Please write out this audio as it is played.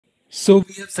So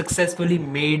we have successfully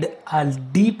made a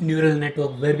deep neural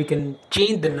network where we can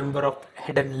change the number of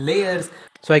hidden layers.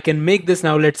 So I can make this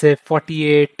now, let's say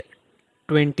 48,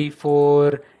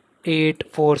 24, 8,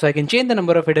 4. So I can change the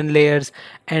number of hidden layers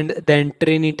and then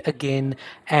train it again.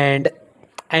 And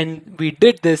we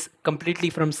did this completely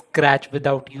from scratch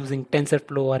without using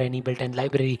TensorFlow or any built-in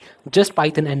library, just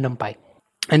Python and NumPy.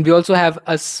 And we also have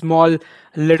a small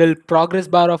little progress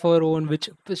bar of our own which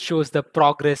shows the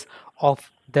progress of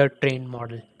the trained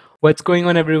model. What's going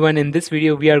on, everyone? In this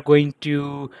video we are going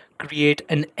to create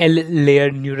an L layer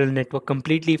neural network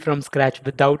completely from scratch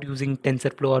without using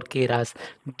TensorFlow or Keras,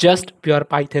 just pure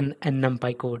Python and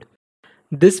NumPy code.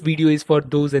 This video is for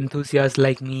those enthusiasts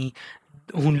like me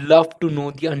who love to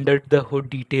know the under the hood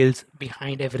details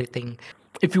behind everything.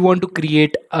 If you want to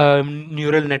create a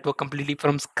neural network completely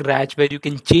from scratch where you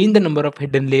can change the number of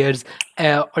hidden layers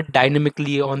or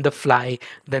dynamically on the fly,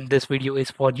 then this video is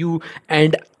for you.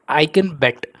 And I can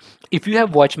bet if you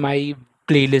have watched my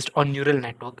playlist on neural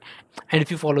network and if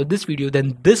you follow this video,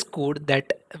 then this code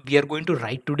that we are going to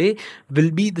write today will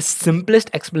be the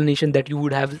simplest explanation that you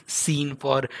would have seen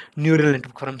for neural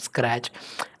network from scratch.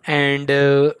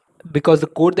 And because the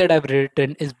code that I've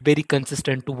written is very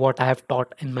consistent to what I have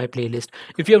taught in my playlist.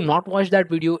 If you have not watched that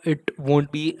video, it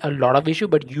won't be a lot of issue,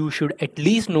 but you should at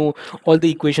least know all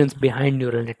the equations behind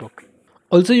neural network.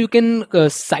 Also, you can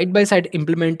side by side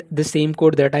implement the same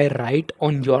code that I write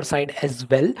on your side as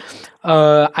well.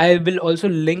 I will also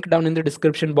link down in the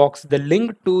description box the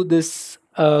link to this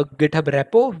GitHub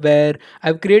repo where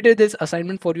I've created this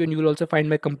assignment for you, and you will also find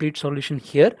my complete solution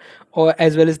here, or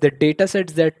as well as the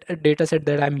dataset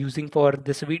that I'm using for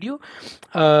this video.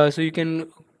 So you can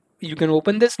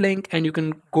open this link and you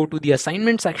can go to the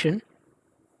assignment section.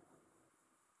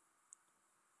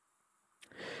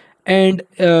 And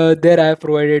there I have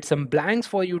provided some blanks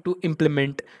for you to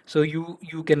implement, so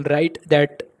you can write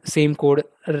that same code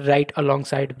right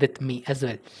alongside with me as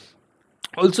well.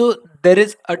 Also, there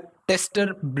is a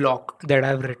tester block that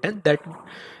I've written that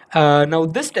now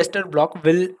this tester block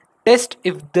will test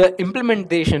if the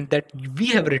implementation that we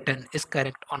have written is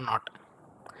correct or not.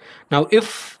 Now,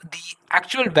 if the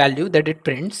actual value that it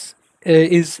prints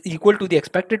is equal to the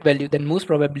expected value, then most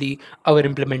probably our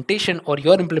implementation or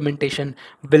your implementation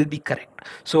will be correct.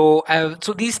 So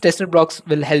these tester blocks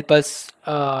will help us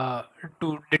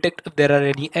to detect if there are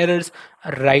any errors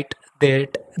right there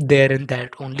and that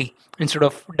only, instead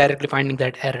of directly finding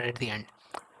that error at the end.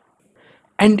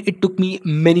 And it took me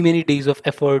many days of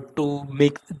effort to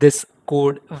make this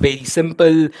code very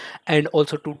simple, and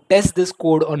also to test this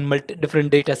code on different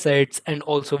data sets and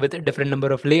also with a different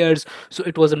number of layers. So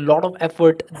it was a lot of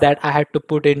effort that I had to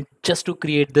put in just to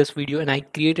create this video, and I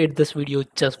created this video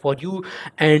just for you.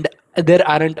 And there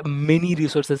aren't many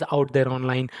resources out there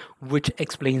online which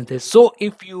explains this. So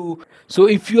if you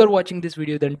are watching this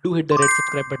video, then do hit the red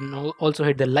subscribe button, also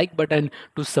hit the like button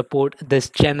to support this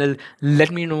channel.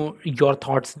 Let me know your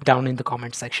thoughts down in the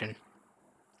comment section.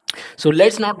 So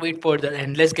let's not wait further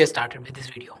and let's get started with this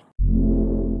video.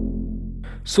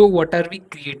 So what are we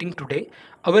creating today?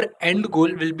 Our end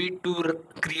goal will be to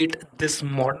create this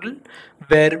model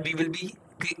where we will be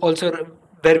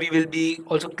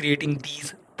also creating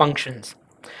these functions.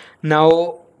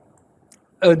 Now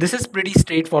this is pretty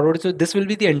straightforward. So this will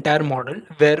be the entire model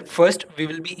where first we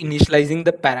will be initializing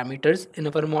the parameters in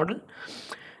our model.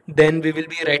 Then we will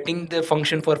be writing the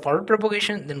function for forward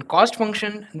propagation, then cost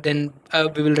function, then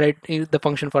we will write the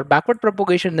function for backward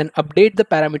propagation, then update the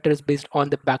parameters based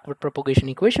on the backward propagation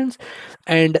equations,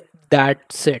 and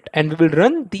that's it. And we will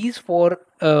run these four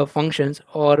functions,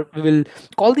 or we will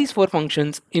call these four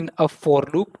functions in a for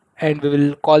loop, and we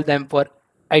will call them for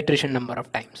iteration number of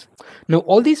times. Now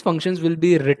all these functions will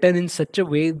be written in such a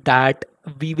way that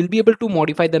we will be able to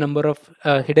modify the number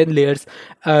of hidden layers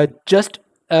just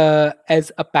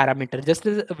as a parameter. Just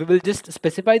as we will just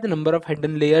specify the number of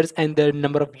hidden layers and the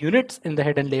number of units in the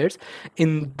hidden layers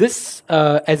in this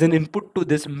as an input to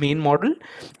this main model,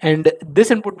 and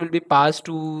this input will be passed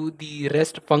to the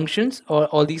rest functions, or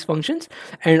all these functions,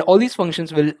 and all these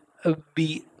functions will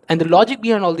be and the logic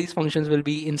behind all these functions will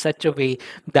be in such a way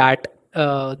that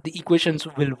the equations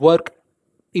will work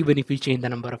even if we change the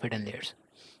number of hidden layers.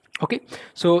 Okay,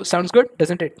 so sounds good,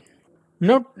 doesn't it?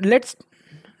 Now let's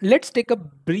take a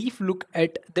brief look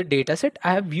at the dataset.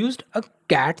 I have used a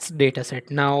CATS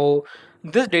dataset. Now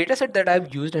this dataset that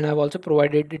I've used, and I've also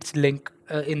provided its link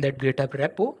in that GitHub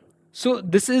repo. So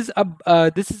this is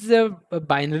a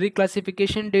binary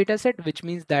classification dataset, which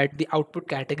means that the output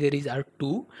categories are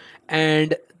two,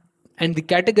 and the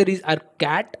categories are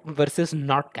cat versus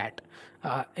not cat.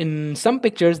 In some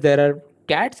pictures there are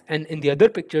cats, and in the other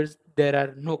pictures there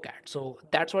are no cats. So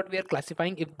that's what we are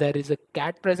classifying, if there is a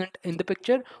cat present in the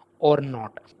picture or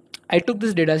not. I took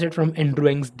this dataset from Andrew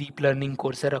Ng's deep learning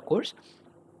Coursera course,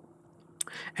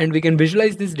 and we can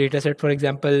visualize this dataset. For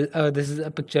example, this is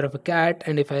a picture of a cat,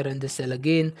 and if I run this cell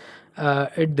again,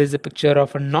 there's a picture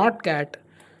of a not cat,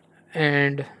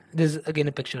 and this is again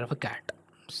a picture of a cat.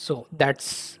 So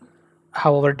that's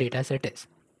how our dataset is.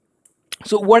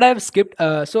 So what I've skipped,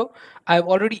 so I've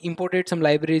already imported some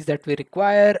libraries that we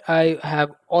require. I have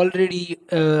already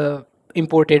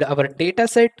imported our data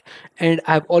set, and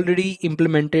I've already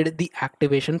implemented the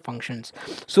activation functions.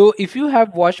 So if you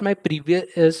have watched my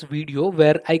previous video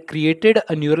where I created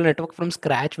a neural network from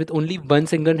scratch with only one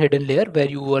single hidden layer, where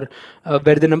you were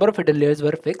where the number of hidden layers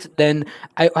were fixed, then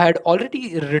I had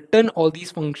already written all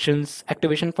these functions,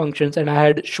 activation functions, and I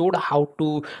had showed how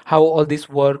all this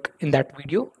work in that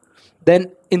video.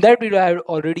 Then in that video, I have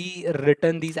already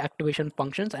written these activation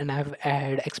functions, and I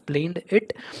had explained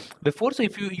it before. So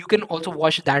if you can also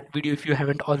watch that video if you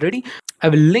haven't already. I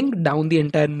will link down the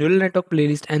entire neural network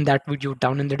playlist and that video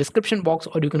down in the description box,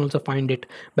 or you can also find it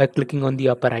by clicking on the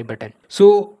upper I button.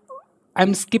 So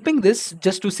I'm skipping this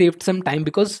just to save some time,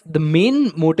 because the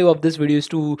main motive of this video is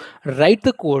to write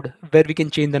the code where we can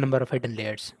change the number of hidden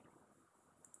layers.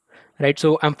 Right,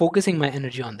 so I'm focusing my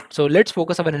energy on that. So let's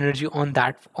focus our energy on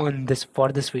that,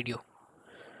 for this video.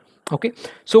 Okay,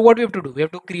 so what we have to do, we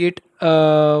have to create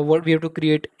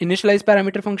initialize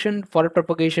parameter function, forward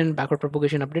propagation, backward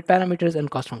propagation, update parameters, and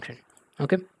cost function.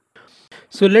 Okay,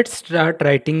 so let's start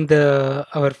writing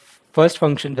our first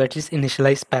function, which is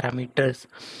initialize parameters.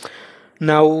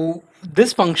 Now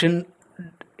this function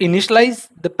initialize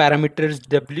the parameters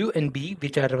w and b,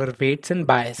 which are our weights and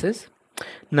biases.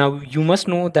 Now you must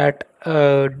know that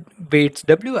weights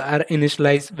w are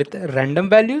initialized with random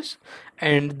values,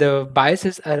 and the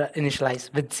biases are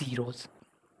initialized with zeros.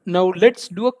 Now let's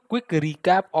do a quick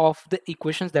recap of the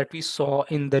equations that we saw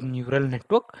in the neural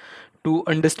network to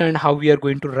understand how we are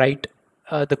going to write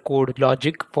the code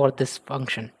logic for this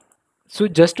function. So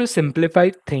just to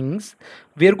simplify things,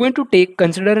 we are going to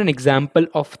consider an example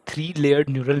of three-layered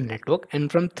neural network. And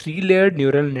from three-layered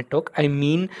neural network, I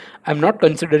mean, I'm not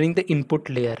considering the input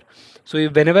layer. So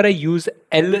whenever I use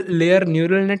L-layer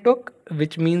neural network,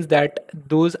 which means that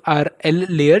those are L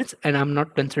layers, and I'm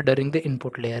not considering the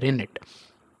input layer in it.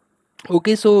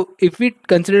 Okay, so if we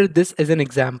consider this as an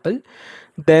example,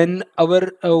 then our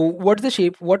what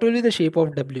will be the shape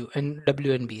of w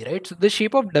and b, right? So the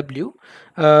shape of w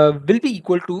will be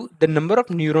equal to the number of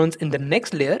neurons in the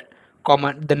next layer,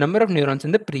 comma, the number of neurons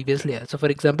in the previous layer. So for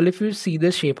example, if you see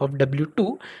the shape of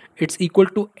w2, it's equal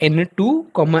to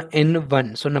n2 comma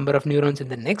n1. So number of neurons in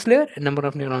the next layer and number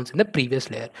of neurons in the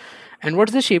previous layer. And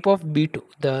what's the shape of b2?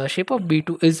 The shape of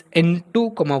b2 is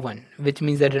n2 comma 1, which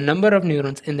means that the number of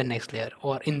neurons in the next layer,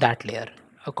 or in that layer,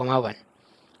 comma 1.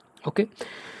 Okay,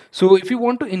 so if you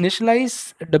want to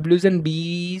initialize w's and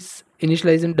b's,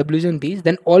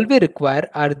 then all we require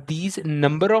are these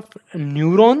number of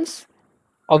neurons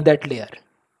of that layer,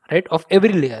 right? Of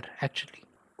every layer, actually.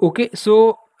 Okay,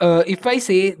 so if I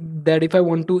say that if I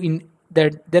want to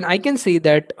then I can say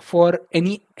that for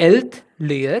any nth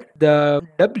layer, the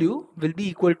w will be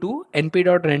equal to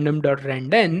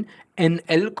np.random.random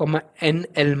nl comma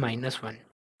nl minus 1.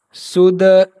 So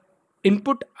the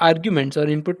input arguments or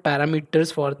input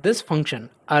parameters for this function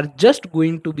are just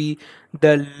going to be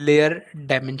the layer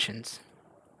dimensions.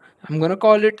 I'm going to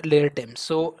call it layer dims.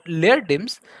 So layer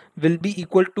dims will be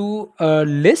equal to a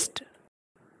list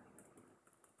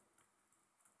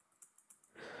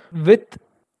with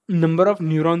number of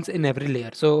neurons in every layer.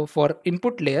 So for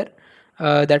input layer,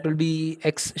 that will be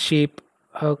x shape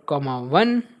comma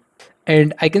 1,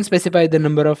 and I can specify the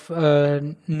number of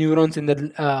neurons in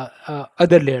the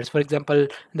other layers. For example,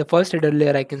 in the first hidden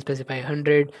layer I can specify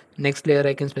 100, next layer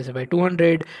I can specify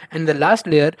 200, and in the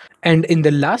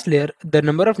last layer the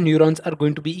number of neurons are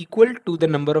going to be equal to the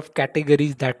number of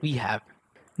categories that we have.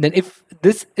 Then if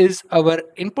this is our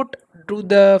input to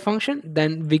the function,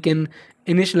 then we can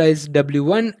initialize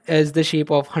w1 as the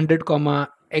shape of 100 comma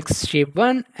x shape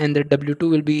 1, and the w2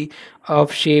 will be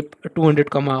of shape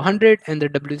 200 comma 100, and the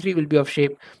w3 will be of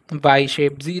shape y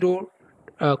shape 0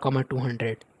 comma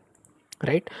 200,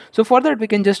 right? So for that we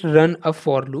can just run a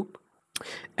for loop,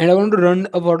 and I want to run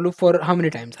a for loop for how many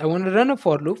times? I want to run a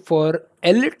for loop for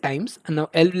L times, and now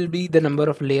L will be the number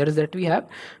of layers that we have,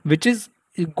 which is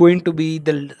going to be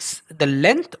the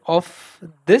length of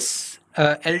this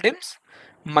LDIMS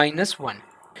minus 1.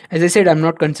 As I said, I'm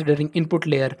not considering input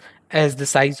layer as the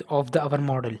size of our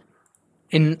model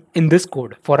in this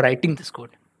code, for writing this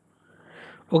code.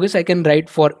 Okay, so I can write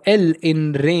for L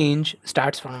in range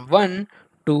starts from 1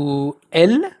 to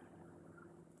L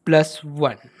plus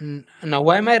 1. Now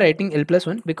why am I writing L plus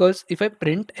 1? Because if I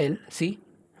print L, see,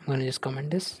 I'm going to just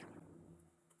comment this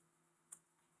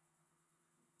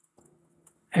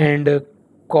and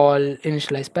call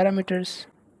initialize parameters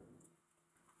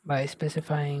by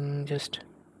specifying just,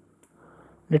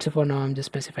 let's say for now I'm just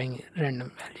specifying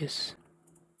random values.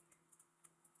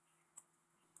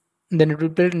 Then it will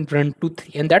print run 2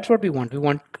 3, and that's what we want. We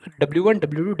want w1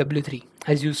 w2 w3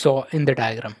 as you saw in the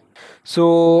diagram.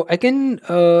 So I can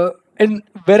and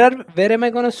where am I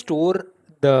going to store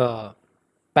the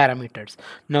parameters?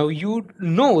 Now you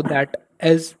know that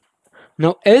as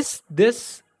now as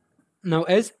this now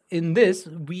as in this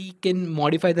we can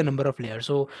modify the number of layers.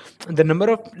 So the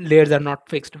number of layers are not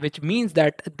fixed, which means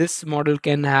that this model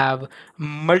can have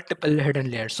multiple hidden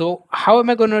layers. So how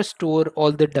am I going to store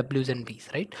all the w's and b's,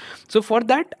 right? So for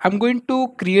that I'm going to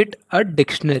create a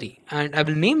dictionary, and I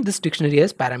will name this dictionary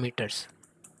as parameters,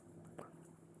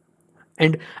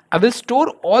 and I will store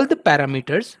all the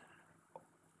parameters.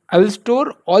 I will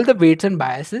store all the weights and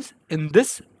biases in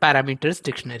this parameters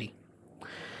dictionary.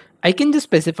 I can just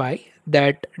specify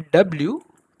that w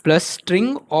plus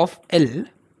string of L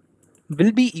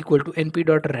will be equal to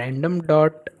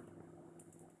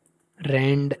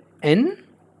np.random.rand n,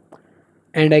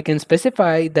 and I can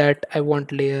specify that I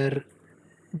want layer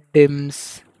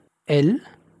dims L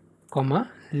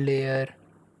comma layer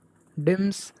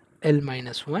dims L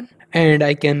minus 1, and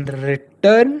I can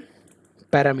return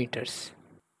parameters.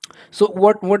 So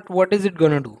what is it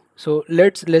gonna do? So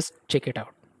let's check it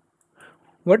out.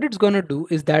 What it's gonna do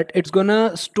is that it's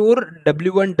gonna store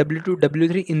w1 w2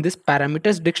 w3 in this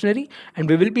parameters dictionary, and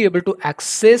we will be able to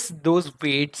access those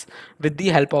weights with the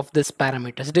help of this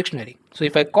parameters dictionary. So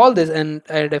if I call this and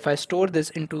if I store this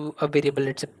into a variable,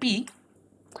 let's say p,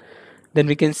 then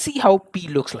we can see how p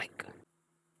looks like.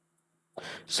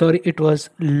 Sorry, it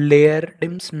was layer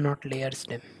dims, not layers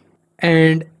dim.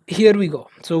 And here we go.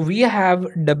 So we have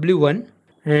w1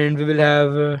 and we will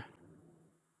have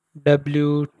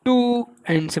w2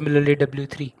 and similarly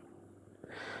w3.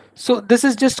 So this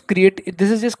is just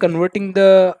converting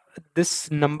the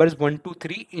this numbers 1 2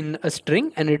 3 in a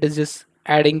string, and it is just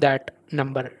adding that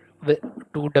number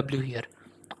to w here.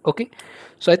 Okay,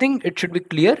 so I think it should be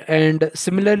clear, and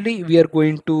similarly we are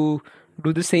going to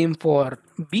do the same for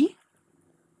b.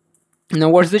 Now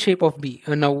what's the shape of b?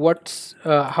 Now what's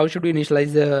how should we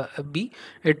initialize the b?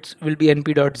 It will be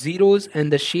np dot zeros,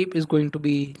 and the shape is going to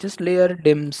be just layer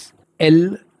dims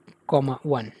L comma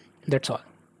 1. That's all.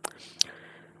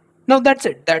 Now that's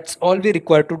it. That's all we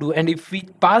require to do. And if we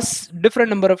pass different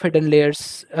number of hidden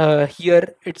layers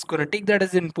here, it's going to take that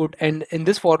as input, and in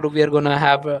this for loop we are going to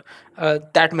have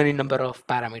that many number of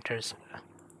parameters,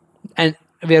 and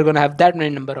we are going to have that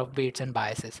many number of weights and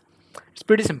biases. It's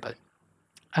pretty simple.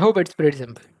 I hope it's pretty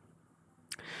simple.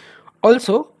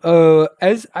 Also,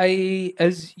 as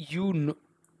you know,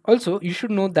 also you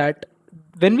should know that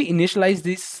when we initialize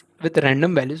this with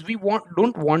random values, we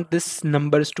don't want this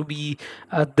numbers to be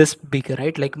this big,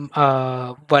 right? Like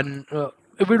one.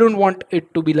 We don't want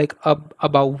it to be like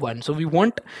above 1, so we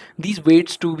want these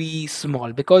weights to be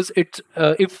small, because it's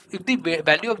if the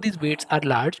value of these weights are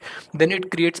large, then it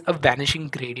creates a vanishing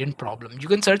gradient problem. You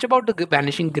can search about the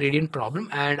vanishing gradient problem,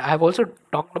 and I have also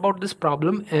talked about this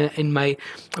problem in my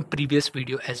previous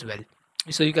video as well,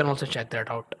 so you can also check that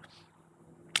out.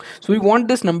 So we want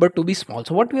this number to be small.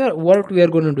 So what we are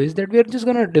going to do is that we are just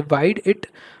going to divide it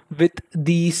with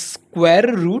the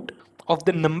square root of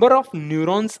the number of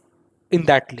neurons in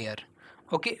that layer.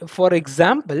 Okay, for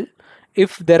example,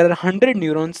 if there are 100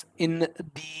 neurons in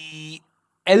the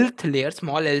lth layer,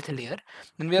 small lth layer,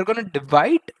 then we are going to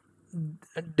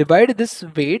divide this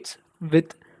weights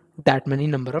with that many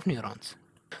number of neurons.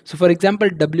 So for example,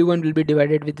 w1 will be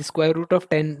divided with the square root of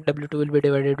 10, w2 will be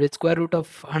divided with square root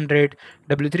of 100,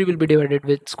 w3 will be divided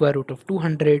with square root of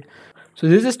 200. So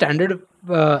this is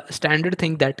a standard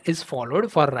thing that is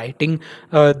followed for writing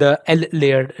the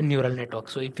L-layered neural network.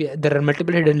 So if there are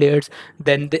multiple hidden layers,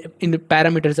 then the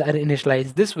parameters are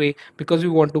initialized this way, because we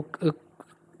want to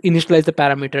initialize the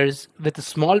parameters with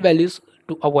small values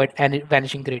to avoid any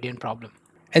vanishing gradient problem.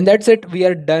 And that's it. We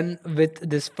are done with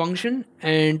this function,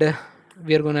 and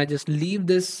we are gonna just leave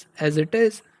this as it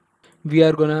is. We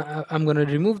are gonna I'm gonna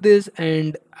remove this,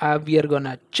 and we are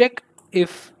gonna check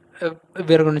if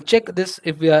we are going to check this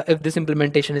if this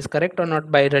implementation is correct or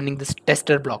not by running this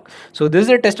tester block. So this is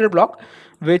a tester block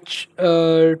which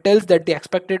tells that the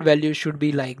expected value should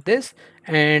be like this,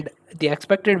 and the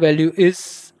expected value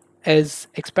is as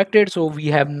expected, so we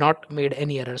have not made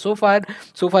any error so far.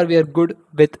 We are good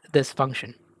with this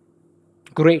function.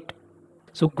 Great.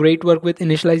 So great work with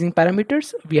initializing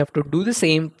parameters. We have to do the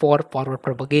same for forward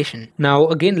propagation. Now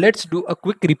again, let's do a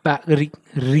quick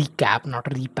recap, not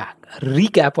repack,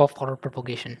 recap of forward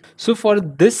propagation. So for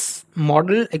this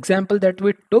model example that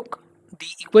we took, the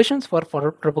equations for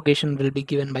forward propagation will be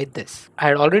given by this. I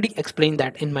had already explained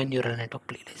that in my neural network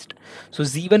playlist. So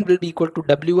Z1 will be equal to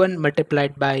W1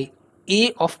 multiplied by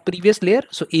A of previous layer.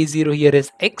 So A0 here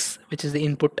is X, which is the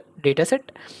input data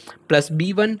set, plus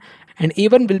B1, and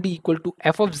A1 will be equal to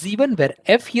F of Z1, where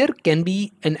F here can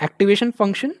be an activation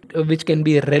function, which can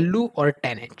be ReLU or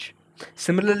 10H.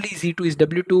 Similarly, Z2 is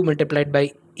W2 multiplied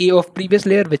by A of previous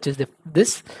layer, which is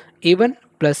this A1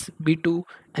 plus B2,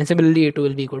 and similarly A2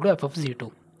 will be equal to F of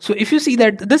Z2. So if you see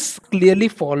that this clearly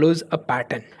follows a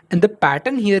pattern, and the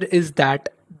pattern here is that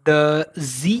the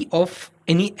Z of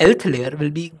any lth layer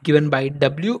will be given by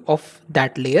W of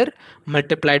that layer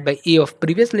multiplied by A of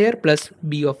previous layer plus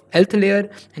B of lth layer,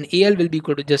 and AL will be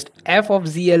equal to just F of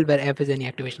ZL, where F is any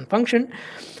activation function.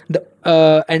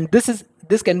 And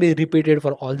this can be repeated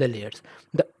for all the layers.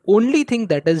 The only thing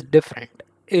that is different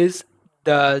is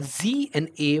the Z and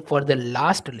A for the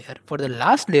last layer. For the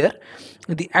last layer,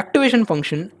 the activation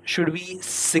function should be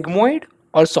sigmoid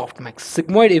or softmax.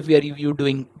 Sigmoid if we are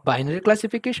doing binary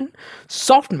classification,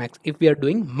 softmax if we are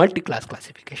doing multi-class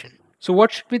classification. So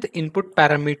what should be the input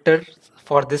parameter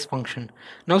for this function?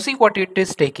 Now see what it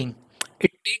is taking.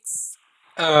 It takes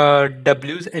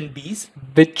W's and B's,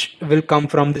 which will come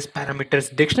from this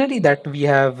parameters dictionary that we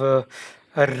have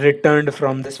returned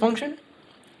from this function,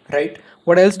 right?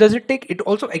 What else does it take? It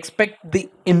also expect the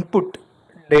input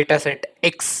data set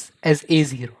X as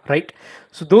A0, right?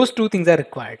 So those two things are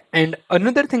required. And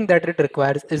another thing that it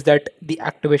requires is that the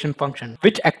activation function.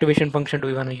 Which activation function do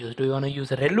we want to use? Do we want to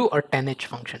use ReLU or 10H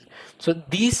function? So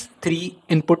these three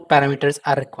input parameters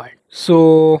are required.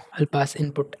 So I'll pass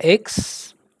input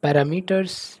X,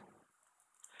 parameters,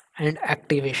 and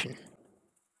activation.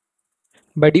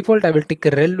 By default, I will take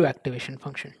a ReLU activation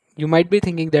function. You might be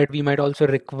thinking that we might also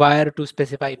require to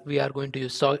specify if we are going to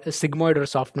use a sigmoid or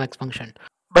softmax function.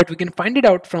 But we can find it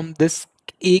out from this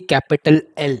A capital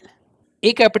L.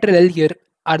 A capital L here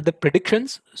are the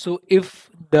predictions. So if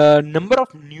the number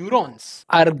of neurons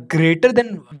are greater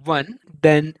than 1,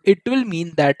 then it will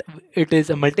mean that it is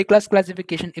a multi-class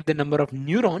classification. If the number of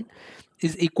neuron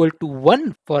is equal to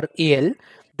 1 for AL,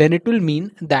 then it will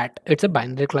mean that it's a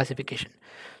binary classification.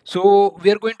 So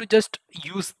we are going to just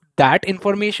use that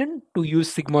information to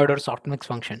use sigmoid or softmax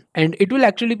function, and it will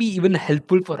actually be even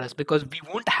helpful for us because we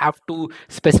won't have to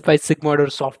specify sigmoid or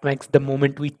softmax the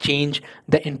moment we change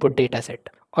the input data set.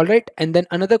 All right, and then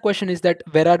another question is that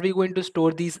where are we going to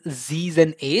store these Z's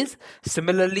and A's?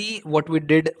 Similarly, what we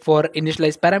did for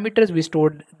initialize parameters, we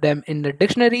stored them in the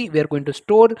dictionary. We are going to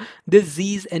store the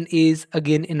Z's and A's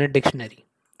again in a dictionary.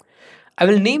 I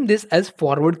will name this as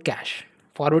forward cache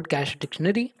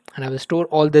dictionary, and I will store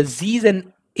all the Z's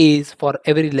and A's for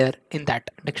every layer in that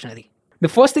dictionary. The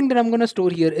first thing that I'm going to store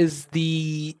here is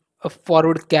the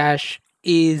forward cache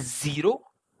A0,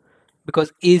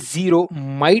 because A0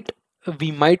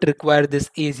 we might require this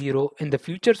A0 in the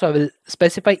future. So I will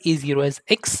specify A0 as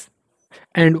X.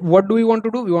 And what do we want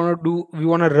to do? We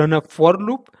want to run a for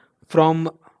loop from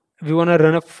we want to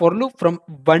run a for loop from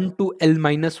 1 to L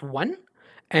minus 1.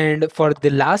 And for the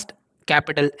last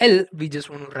capital L, we just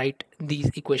want to write these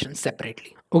equations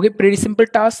separately. Okay, pretty simple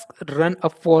task. Run a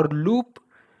for loop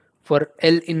for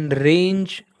L in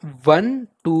range 1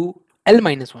 to L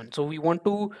minus 1. So we want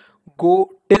to go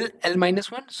till L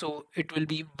minus 1. So it will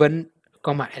be 1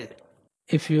 comma L.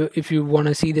 If you want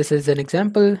to see this as an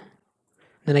example,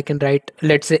 then I can write,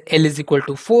 let's say L is equal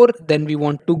to 4, then we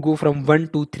want to go from 1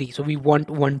 to 3. So we want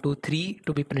 1 to 3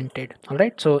 to be printed. All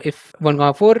right, so if 1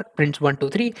 comma 4 prints 1 to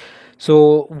 3,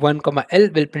 so 1 comma L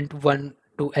will print 1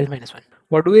 to L minus 1.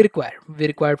 What do we require? We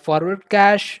require forward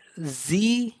cache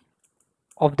Z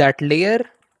of that layer.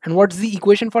 And what's the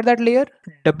equation for that layer?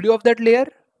 W of that layer,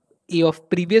 A of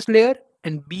previous layer,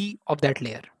 and B of that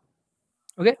layer.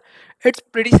 Okay, it's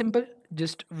pretty simple.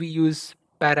 Just we use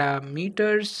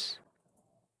parameters,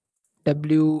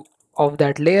 W of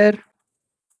that layer,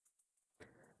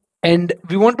 and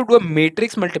we want to do a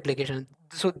matrix multiplication.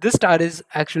 So this star is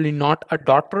actually not a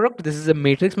dot product, this is a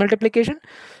matrix multiplication.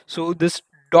 So this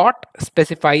dot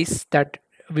specifies that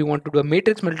we want to do a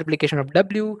matrix multiplication of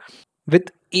W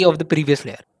with A of the previous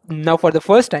layer. Now for the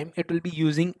first time it will be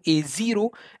using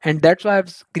A0, and that's why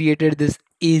I've created this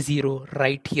A0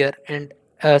 right here and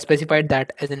specified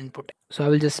that as an input. So I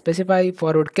will just specify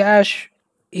forward cache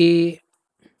A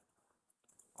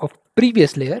of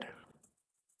previous layer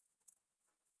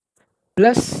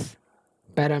plus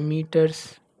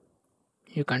parameters,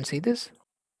 you can't see this,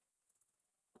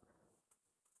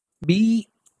 B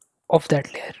of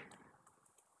that layer.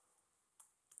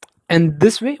 And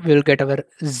this way we'll get our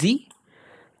Z.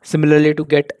 Similarly, to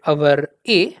get our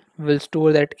A, we'll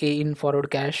store that A in forward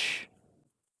cache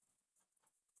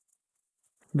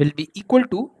will be equal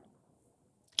to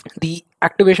the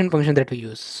activation function that we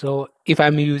use. So if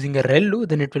I'm using a relu,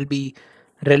 then it will be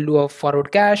relu of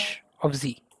forward cache of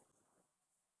Z.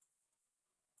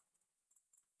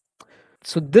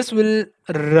 So this will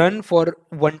run for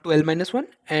 1 to L minus 1,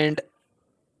 and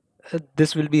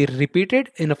this will be repeated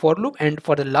in a for loop. And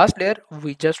for the last layer,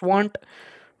 we just want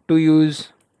to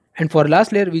use, and for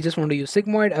last layer, we just want to use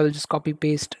sigmoid. I will just copy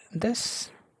paste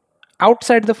this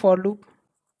outside the for loop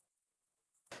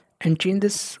and change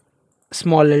this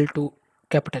small l to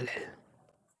capital L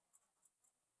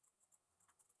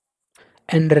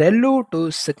and relu to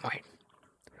sigmoid.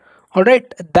 All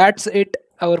right, that's it.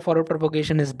 Our forward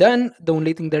propagation is done. The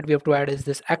only thing that we have to add is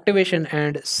this activation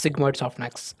and sigmoid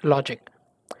softmax logic.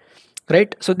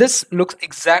 Right, so this looks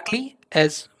exactly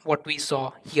as what we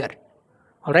saw here.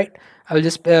 All right, I will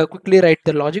just quickly write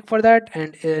the logic for that,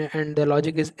 and the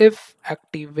logic is if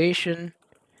activation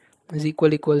is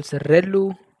equals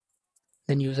relu,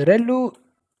 then use relu,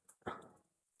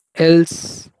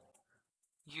 else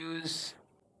use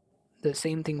the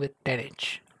same thing with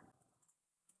 10h.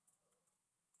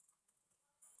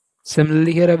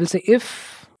 Similarly here I will say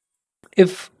if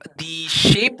the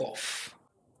shape of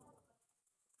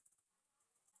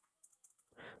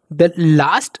the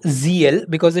last ZL,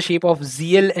 because the shape of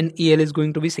ZL and EL is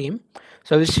going to be same,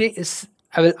 so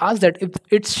I will ask that if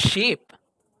its shape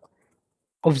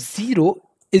of 0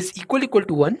 is equal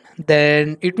to 1,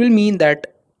 then it will mean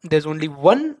that there's only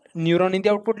one neuron in the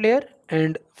output layer,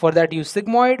 and for that use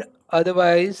sigmoid,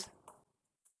 otherwise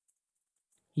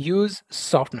use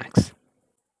softmax.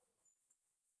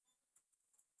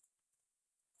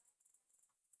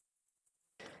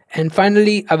 And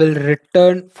finally I will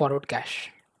return forward cache.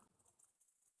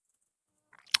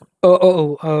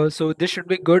 So this should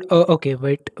be good. Oh, okay,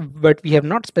 wait, but we have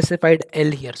not specified L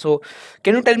here. So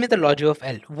can you tell me the logic of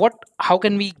L? How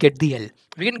can we get the L?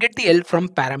 We can get the L from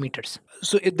parameters.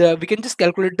 So we can just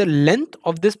calculate the length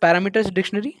of this parameters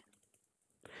dictionary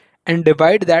and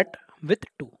divide that with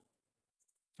 2.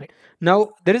 Right.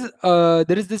 Now there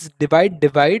is this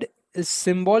divide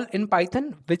symbol in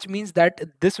Python, which means that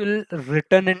this will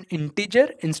return an integer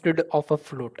instead of a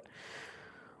float.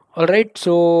 All right,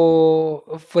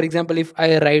 so for example, if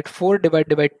I write 4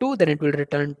 divided by 2, then it will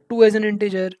return 2 as an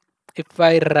integer. If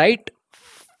I write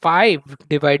 5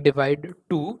 divide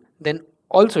 2, then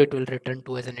also it will return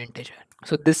 2 as an integer.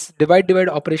 So this divide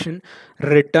operation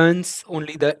returns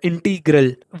only the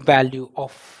integral value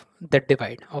of that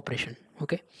divide operation.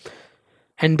 Okay,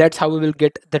 and that's how we will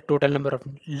get the total number of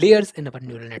layers in our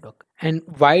neural network. And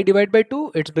why divide by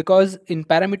 2? It's because in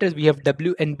parameters we have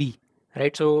w and b,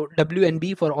 right? So w and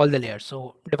b for all the layers,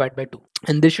 so divide by 2,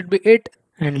 and this should be it.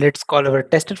 And let's call our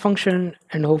tested function,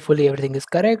 and hopefully everything is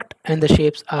correct and the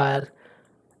shapes are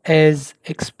as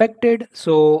expected,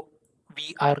 so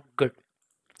we are good.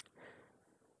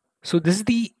 So this is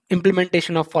the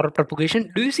implementation of forward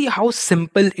propagation. Do you see how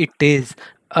simple it is?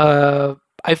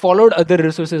 I followed other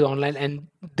resources online and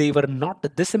they were not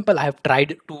this simple. I have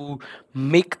tried to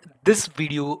make this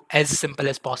video as simple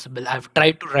as possible. I've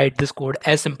tried to write this code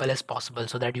as simple as possible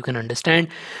so that you can understand.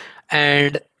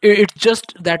 And it's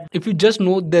just that if you just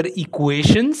know the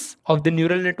equations of the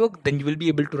neural network, then you will be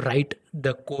able to write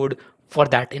the code for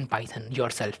that in Python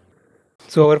yourself.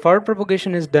 So our forward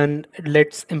propagation is done.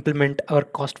 Let's implement our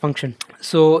cost function.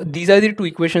 So these are the two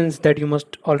equations that you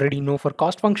must already know for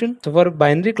cost function. So for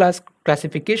binary class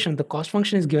classification, the cost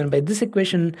function is given by this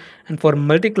equation, and for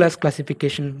multi-class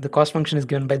classification, the cost function is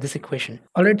given by this equation.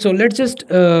 All right, so let's just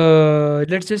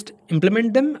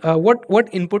implement them. What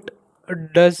input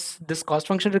does this cost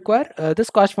function require? This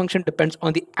cost function depends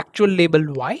on the actual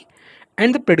label y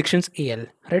and the predictions al.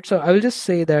 Right, so I will just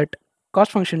say that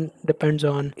cost function depends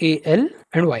on al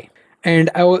and y,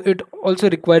 and it also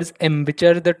requires m, which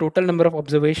are the total number of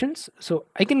observations. So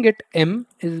I can get m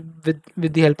is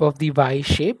with the help of the y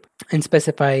shape and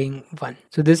specifying 1.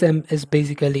 So this m is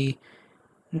basically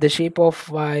the shape of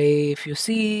y. If you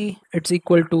see, it's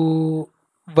equal to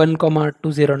 1 comma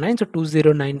 209. So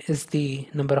 209 is the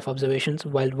number of observations,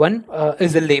 while 1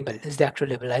 is the label, is the actual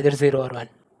label, either 0 or 1.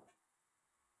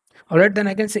 All right, then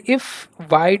I can say if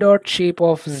y dot shape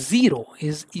of 0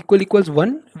 is equals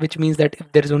 1, which means that if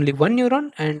there is only one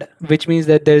neuron, and which means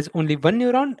that there is only one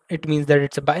neuron, it means that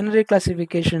it's a binary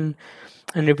classification.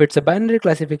 And if it's a binary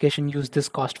classification, use this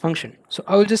cost function. So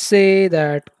I will just say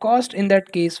that cost in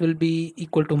that case will be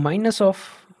equal to minus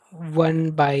of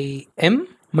 1 by m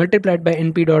multiplied by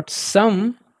np dot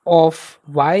sum of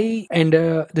y, and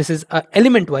this is a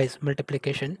element wise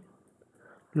multiplication,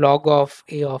 log of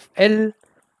a of l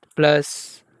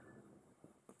plus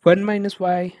 1 minus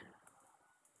y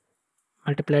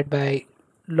multiplied by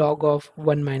log of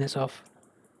 1 minus of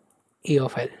a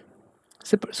of l.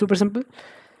 Super simple.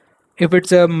 If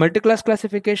it's a multi-class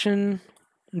classification,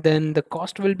 then the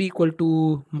cost will be equal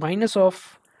to minus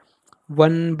of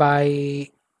 1 by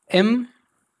m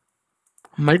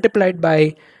multiplied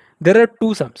by, there are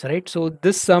two sums, right? So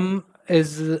this sum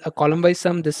is a column wise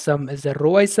sum, this sum is a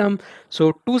row wise sum.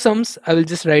 So two sums, I will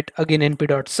just write again np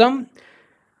dot sum.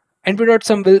 Np dot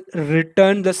sum will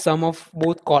return the sum of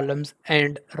both columns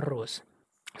and rows.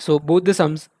 So both the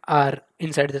sums are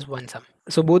inside this one sum.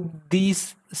 So both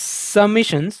these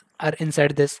summations are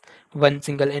inside this one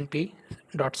single np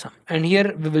dot sum. And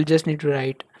here we will just need to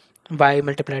write y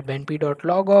multiplied by np dot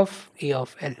log of a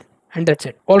of l. And that's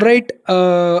it. All right.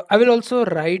 I will also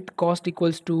write cost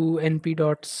equals to np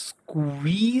dot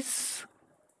squeeze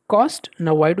cost.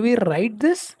 Now, why do we write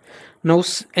this? Now,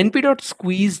 np dot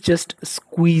squeeze just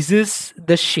squeezes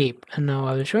the shape. And now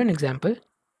I will show an example.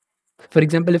 For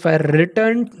example, if I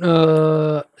return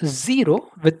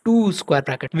 0 with two square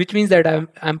brackets, which means that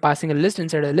I'm passing a list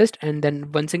inside a list and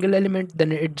then one single element,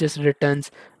 then it just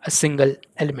returns a single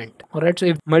element. All right. So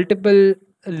if multiple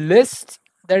lists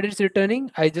that it's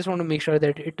returning, I just want to make sure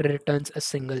that it returns a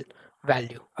single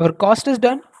value. Our cost is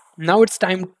done. Now it's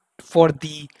time for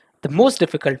the most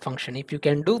difficult function. If you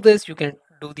can do this, you can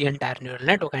do the entire neural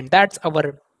network, and that's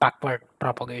our backward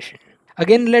propagation.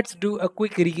 Again, let's do a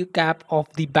quick recap of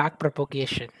the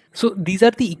backpropagation. So these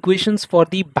are the equations for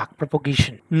the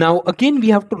backpropagation. Now again, we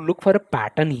have to look for a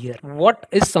pattern here. What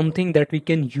is something that we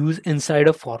can use inside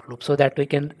a for loop so that we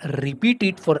can repeat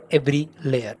it for every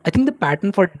layer? I think the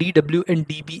pattern for dw and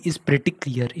db is pretty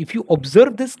clear. If you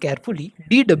observe this carefully,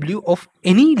 dw of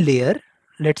any layer,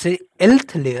 let's say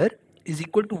lth layer, is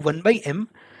equal to 1 by m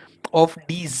of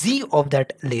dz of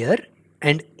that layer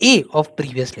and a of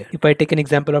previous layer. If I take an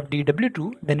example of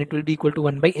dw2, then it will be equal to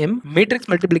 1 by m matrix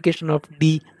multiplication of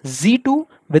dz2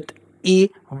 with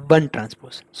a1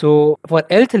 transpose. So for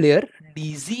lth layer,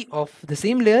 dz of the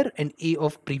same layer and a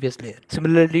of previous layer.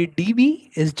 Similarly,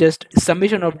 db is just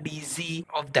summation of dz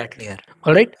of that layer.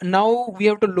 All right, now we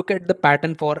have to look at the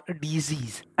pattern for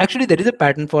dz's. Actually, there is a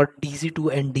pattern for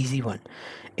dz2 and dz1.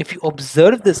 If you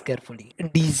observe this carefully,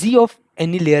 dz of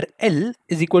any layer L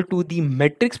is equal to the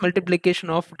matrix multiplication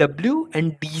of W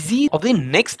and dz of the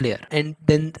next layer, and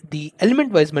then the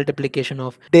element wise multiplication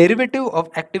of derivative of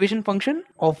activation function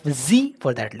of Z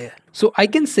for that layer. So I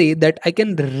can say that I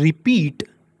can repeat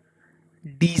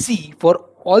dz for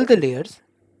all the layers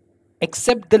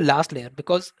except the last layer,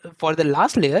 because for the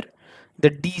last layer the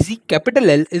dz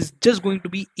capital L is just going to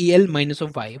be al minus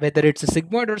of y, whether it's a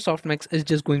sigmoid or softmax is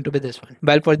just going to be this one.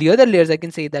 While for the other layers, I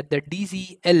can say that the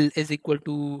dzl is equal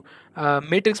to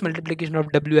matrix multiplication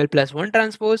of wl plus 1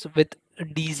 transpose with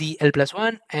dzl plus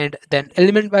 1, and then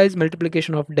element wise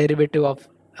multiplication of derivative of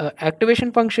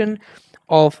activation function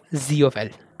of z of l.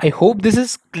 I hope this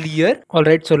is clear. All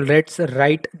right, so let's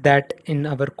write that in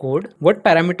our code. What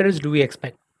parameters do we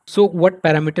expect? So what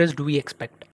parameters do we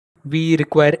expect? We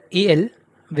require AL,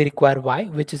 we require Y,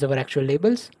 which is our actual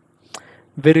labels.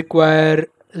 We require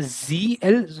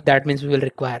ZL, that means we will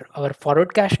require our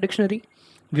forward cache dictionary.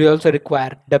 We also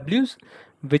require Ws,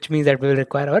 which means that we will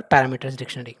require our parameters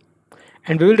dictionary.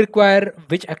 And we will require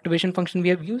which activation function we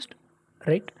have used,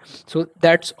 right? So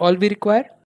that's all we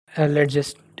require. Let's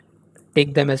just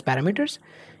take them as parameters.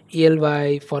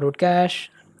 ELY forward cache,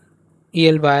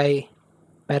 ELY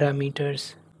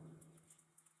parameters.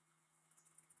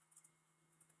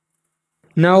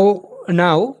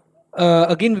 Now,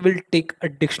 again, we will take a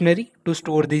dictionary to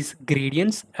store these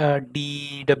gradients,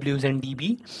 D, Ws, and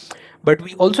DB. But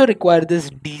we also require this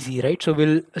DZ, right? So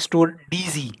we'll store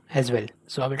DZ as well.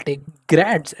 So I will take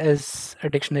grads as a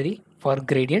dictionary for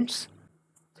gradients.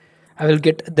 I will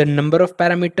get the number of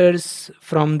parameters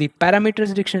from the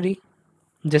parameters dictionary.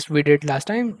 Just we did last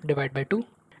time, divide by 2.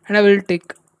 And I will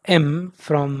take M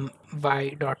from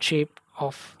y dot shape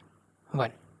of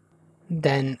 1.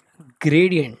 Then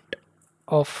gradient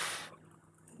of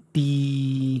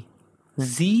the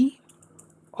z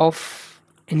of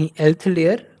any lth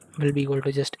layer will be equal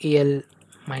to just al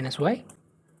minus y.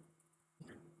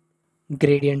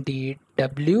 Gradient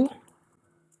dw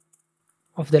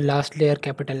of the last layer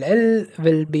capital L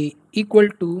will be equal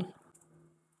to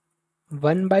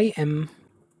 1 by m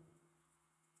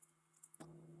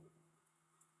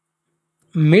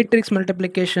matrix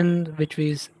multiplication, which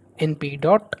is np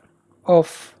dot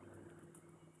of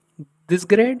this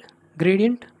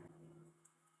gradient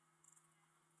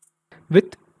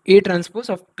with A transpose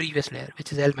of previous layer,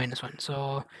 which is L minus 1.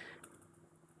 So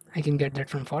I can get that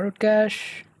from forward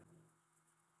cache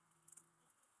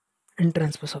and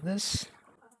transpose of this.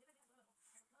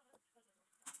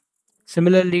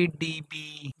 Similarly,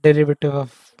 db derivative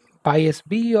of pi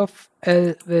sb of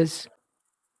L is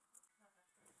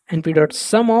np dot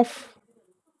sum of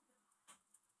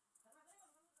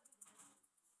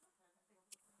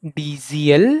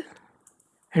dzl,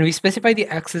 and we specify the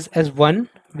axis as 1,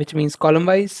 which means column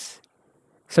wise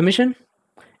summation,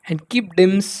 and keep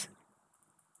dims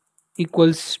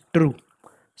equals true.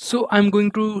 So I'm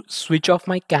going to switch off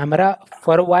my camera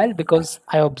for a while because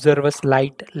I observe a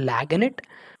slight lag in it.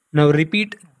 Now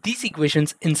repeat these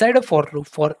equations inside a for loop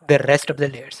for the rest of the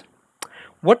layers.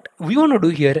 What we want to do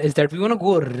here is that we want to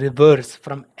go reverse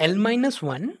from L minus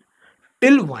 1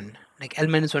 till 1, like L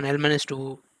minus 1, L minus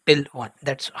 2 till 1.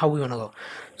 That's how we want to go.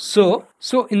 So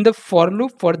in the for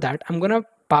loop for that, I'm going to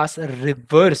pass a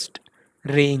reversed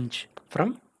range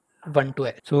from 1 to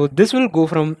L. So this will go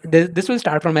from this will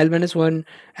start from L minus 1,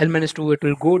 L minus 2, it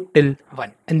will go till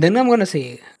 1. And then I'm going to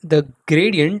say the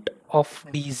gradient of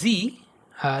dz,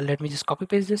 let me just copy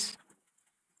paste this.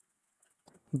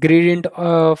 Gradient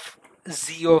of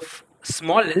z of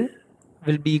small l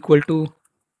will be equal to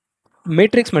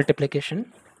matrix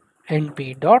multiplication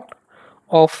np dot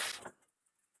of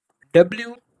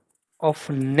w of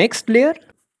next layer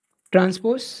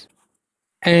transpose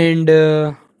and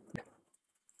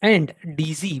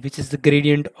dz, which is the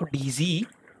gradient of dz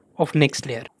of next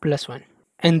layer plus 1,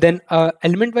 and then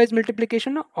element wise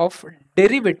multiplication of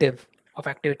derivative of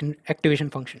activation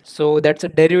function. So that's a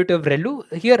derivative of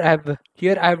relu. Here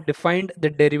I have defined the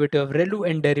derivative of relu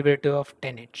and derivative of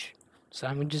 10h. So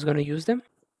I'm just going to use them.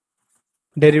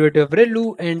 Derivative of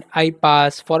relu, and I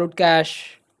pass forward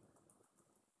cache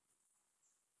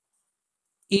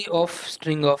a of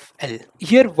string of L.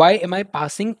 Here, why am I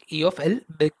passing a of L?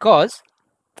 Because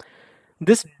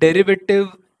this derivative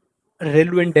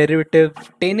relu and derivative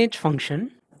 10h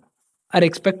function are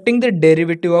expecting the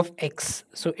derivative of x.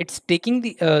 So it's taking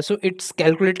the so it's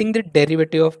calculating the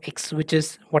derivative of x, which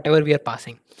is whatever we are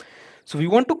passing. So we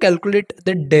want to calculate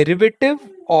the derivative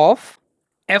of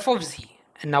f of z,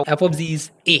 and now f of z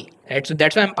is a, right? So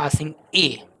that's why I'm passing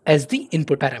a as the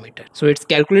input parameter. So it's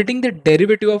calculating the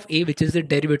derivative of a, which is the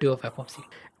derivative of f of z.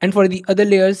 And for the other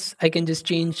layers, I can just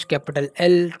change capital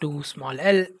L to small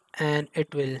l, and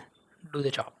it will do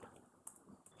the job.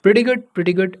 Pretty good,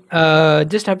 pretty good.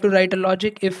 Just have to write a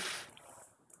logic. If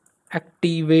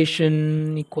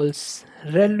activation equals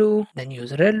relu, then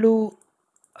use relu.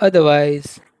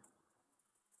 Otherwise,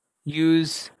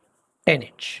 use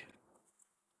 10h.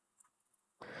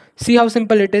 See how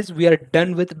simple it is. We are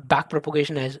done with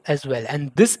backpropagation as well.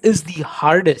 And this is the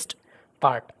hardest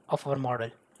part of our model.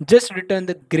 Just return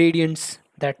the gradients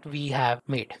that we have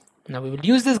made. Now we will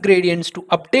use these gradients to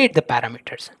update the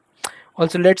parameters.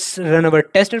 Also, let's run our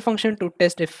tester function to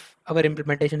test if our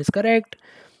implementation is correct.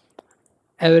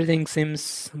 Everything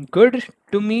seems good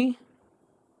to me,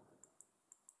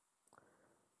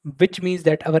 which means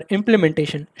that our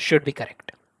implementation should be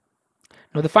correct.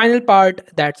 Now the final part,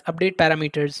 that's update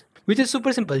parameters, which is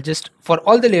super simple. Just for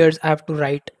all the layers, I have to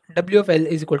write w of l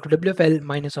is equal to w of l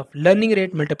minus of learning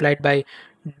rate multiplied by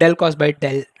del cost by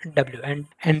del w.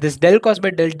 And this del cost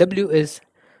by del w is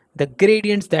the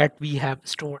gradients that we have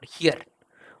stored here.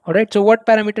 All right, so what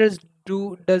parameters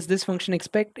does this function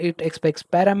expect? It expects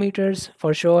parameters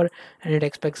for sure, and it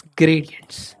expects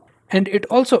gradients, and it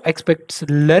also expects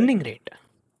learning rate.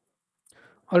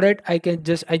 All right, I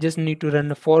just need to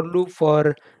run a for loop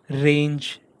for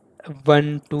range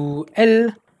 1 to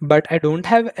L, but I don't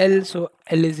have L, so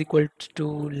L is equal to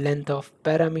length of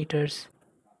parameters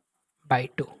by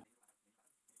 2.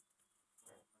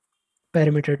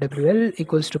 Parameter WL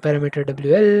equals to parameter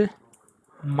WL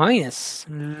minus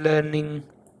learning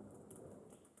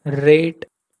rate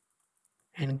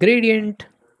and gradient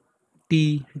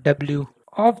dw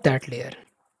of that layer.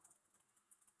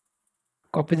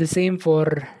 Copy the same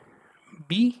for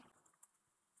B,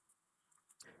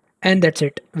 and that's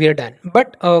it, we are done.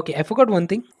 But okay, I forgot one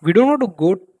thing. We don't want to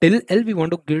go till L, we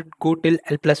want to go till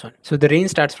L plus 1. So the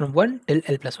range starts from 1 till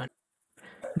L plus 1.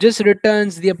 Just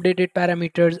returns the updated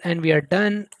parameters, and we are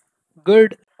done.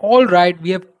 Good. All right, we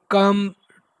have come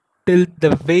till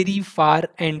the very far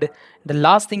end. The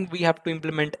last thing we have to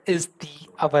implement is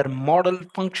our model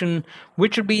function,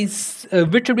 which should be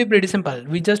pretty simple.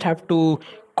 We just have to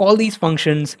call these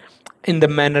functions in the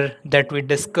manner that we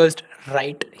discussed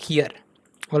right here.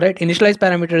 All right, initialize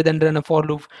parameter, then run a for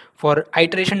loop for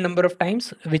iteration number of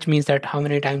times, which means that how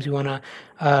many times you want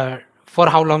to for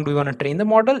how long do we want to train the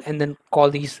model, and then call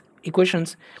these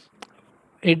equations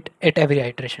it at every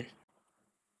iteration.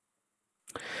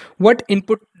 What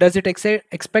input does it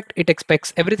expect? It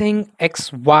expects everything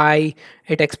x, y.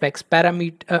 It expects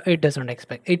parameter. It doesn't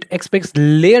expect. It expects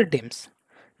layer dims.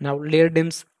 Now layer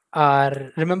dims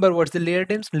are, remember what's the layer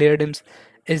dims? Layer dims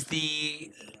is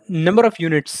the number of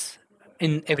units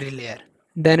in every layer.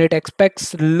 Then it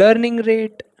expects learning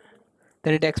rate.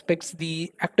 Then it expects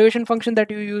the activation function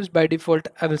that you use. By default,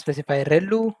 I will specify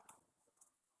relu,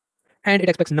 and it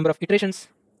expects number of iterations.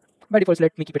 By default,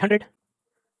 let me keep it 100.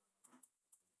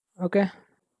 Okay.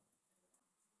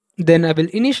 Then I will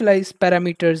initialize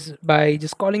parameters by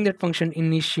just calling that function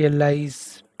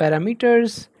initialize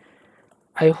parameters.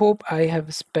 I hope I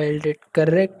have spelled it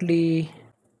correctly.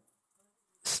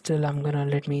 Still, I'm gonna,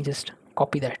 let me just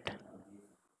copy that.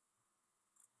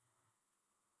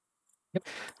 Yep.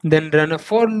 Then run a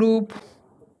for loop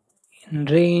in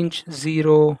range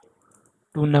 0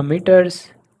 to num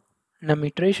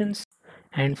iterations.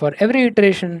 And for every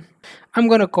iteration, I'm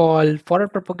gonna call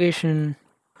forward propagation.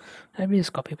 Let me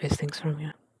just copy paste things from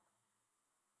here.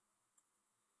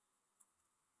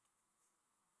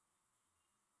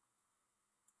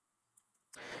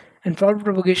 And forward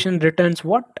propagation returns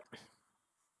what?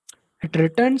 It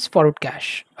returns forward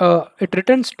cache. It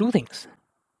returns two things: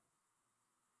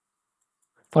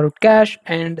 forward cache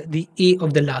and the A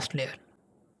of the last layer,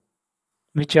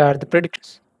 which are the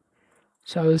predictions.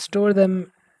 So I will store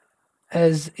them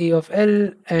as A of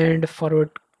L and forward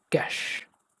cache.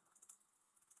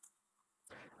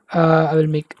 I will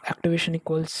make activation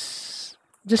equals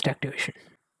just activation.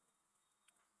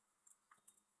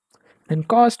 Then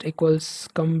cost equals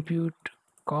compute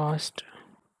cost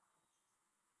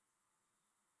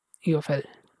E of L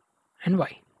and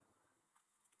Y.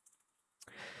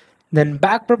 Then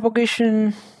back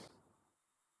propagation.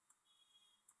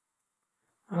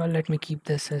 Let me keep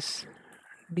this as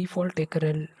default take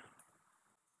rel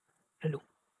relu.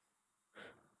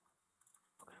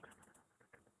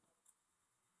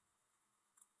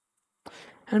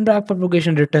 And back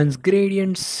propagation returns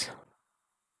gradients.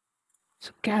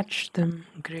 So catch them,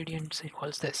 gradients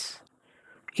equals this.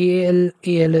 AL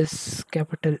is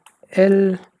capital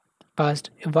L,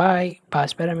 passed Y,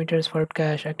 passed parameters, forward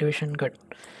cache, activation, good.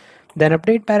 Then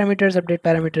update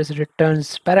parameters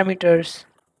returns parameters,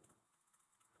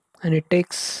 and it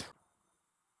takes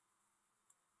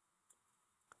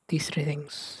these three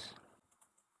things.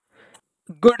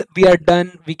 Good, we are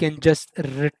done. We can just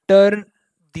return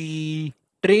the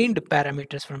trained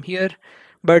parameters from here.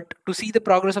 But to see the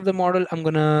progress of the model, I'm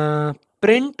gonna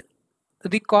print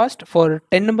the cost for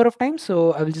 10 number of times.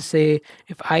 So I will just say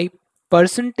if I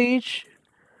percentage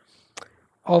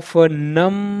of a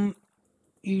num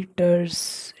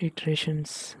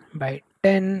iterations by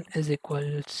 10 is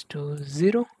equals to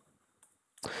 0.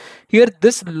 Here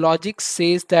this logic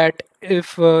says that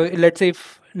if let's say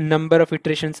if number of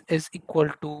iterations is equal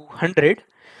to 100,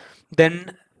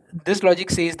 then this logic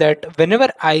says that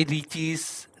whenever I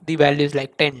reaches the values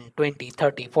like 10, 20,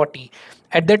 30, 40,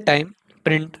 at that time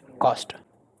print cost.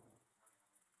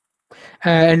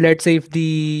 And let's say if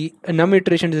the num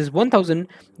iterations is 1000,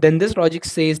 then this logic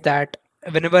says that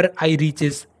whenever I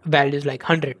reaches values like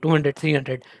 100, 200,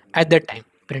 300, at that time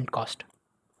print cost.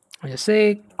 I just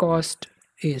say cost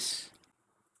is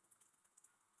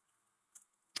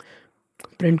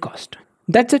print cost.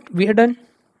 That's it, we are done.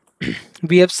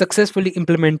 We have successfully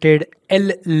implemented L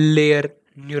layer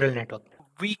neural network.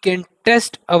 We can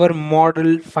test our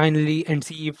model finally and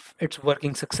see if it's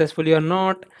working successfully or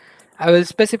not. I will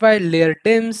specify layer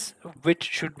dims, which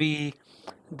should be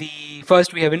the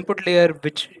first we have input layer,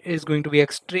 which is going to be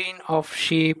xtrain of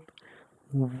shape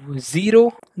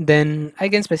 0. Then I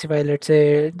can specify, let's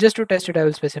say, just to test it, I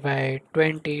will specify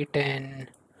 20, 10,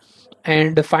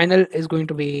 and the final is going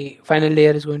to be, final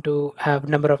layer is going to have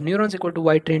number of neurons equal to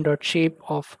ytrain dot shape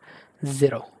of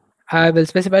 0. I will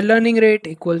specify learning rate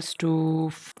equals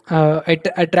to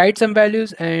I tried some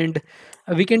values, and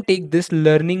we can take this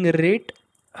learning rate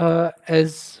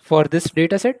as for this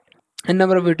data set, and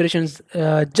number of iterations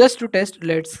just to test,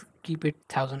 let's keep it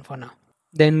 1000 for now.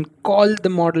 Then call the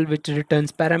model which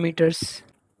returns parameters,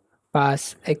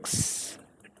 pass x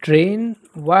train,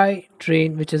 y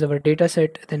train, which is our data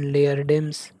set, then layer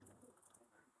dims,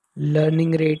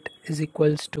 learning rate is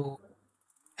equals to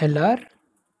lr.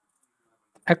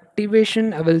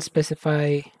 Activation I will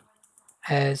specify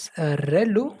as a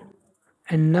relu,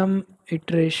 and num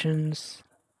iterations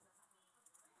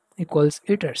equals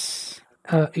iters.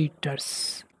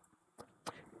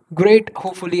 Great,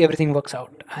 hopefully everything works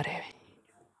out.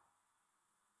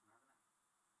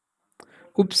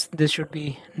 Oops, this should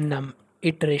be num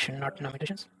iteration, not num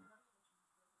iterations.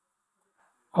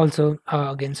 Also,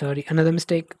 again, sorry, another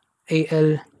mistake.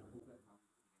 AL.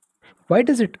 Why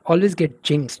does it always get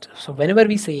jinxed? So whenever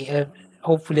we say,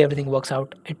 hopefully everything works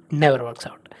out, it never works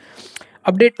out.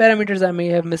 Update parameters, I may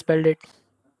have misspelled it.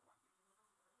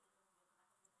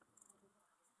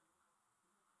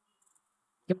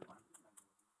 Yep.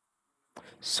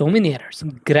 So many errors.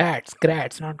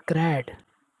 Grads, not grad.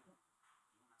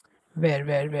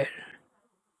 Where?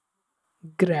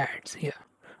 Grads here.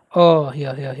 Oh,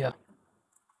 here.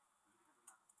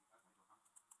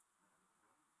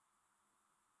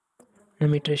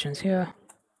 Limitations here.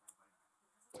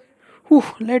 Whew,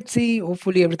 let's see.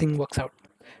 Hopefully everything works out.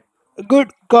 Good.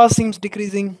 Cost seems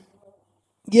decreasing.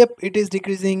 Yep, it is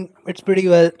decreasing. It's pretty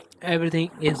well.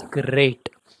 Everything is great.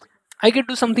 I can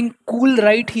do something cool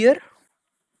right here.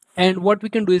 And what we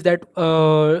can do is that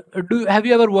do have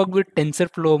you ever worked with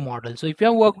TensorFlow model? So if you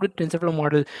have worked with TensorFlow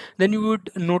model, then you would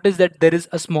notice that there is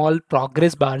a small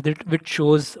progress bar that which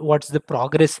shows what's the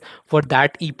progress for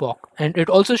that epoch, and it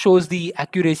also shows the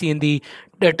accuracy in the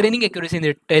training accuracy and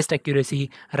the test accuracy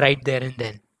right there and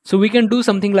then. So we can do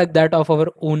something like that of our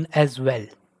own as well.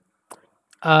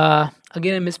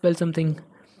 Again, I misspelled something.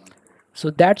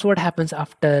 So that's what happens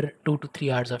after 2 to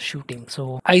 3 hours of shooting.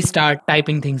 So I start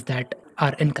typing things that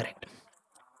are incorrect.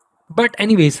 But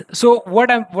anyways, so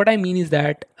what I mean is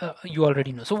that you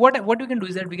already know. So what we can do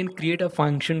is that we can create a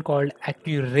function called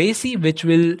accuracy, which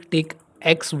will take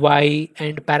x, y,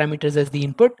 and parameters as the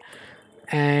input,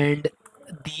 and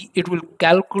the it will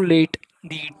calculate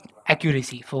the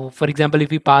accuracy. For example, if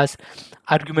we pass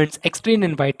arguments x train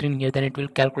and y train here, then it will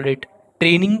calculate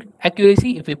training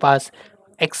accuracy. If we pass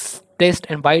x test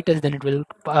and y test, then it will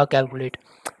calculate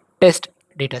test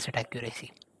dataset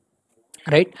accuracy,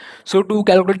 right? So to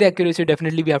calculate the accuracy,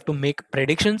 definitely we have to make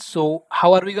predictions. So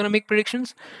how are we going to make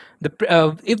predictions?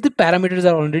 If the parameters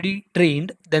are already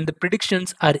trained, then the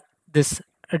predictions are this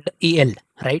al,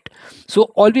 right?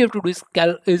 So all we have to do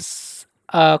is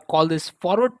call this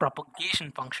forward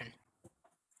propagation function,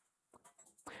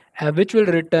 which will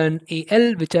return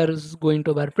al, which are going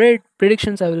to our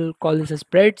predictions. I will call this as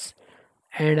preds,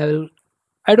 and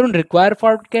I don't require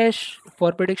forward cache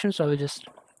for predictions, so I will just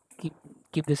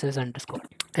keep this as underscore.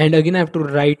 And again, I have to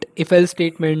write if else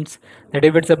statements, that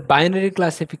if it's a binary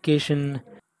classification,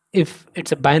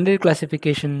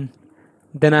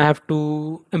 then I have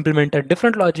to implement a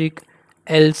different logic,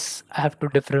 else I have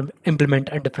to implement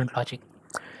a different logic.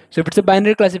 So if it's a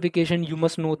binary classification, you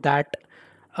must know that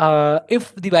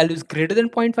if the value is greater than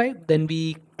zero point 0.5, then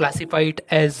we classify it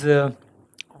as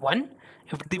 1.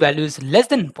 If the value is less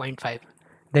than zero point 0.5,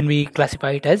 then we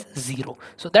classify it as 0.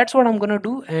 So that's what I'm going to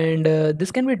do, and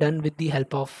this can be done with the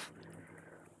help of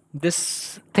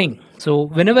this thing. So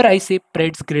whenever I say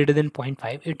preds greater than zero point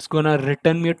 0.5, it's gonna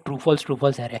return me a true false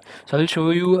array. So I will show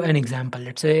you an example.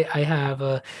 Let's say I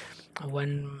have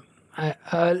one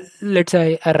let's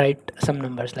say I write some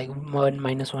numbers like 1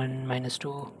 minus 1 minus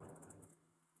 2,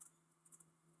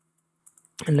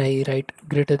 and I write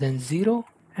greater than 0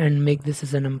 and make this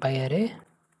as a numpy array.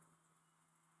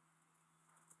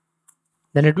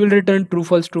 Then it will return true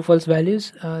false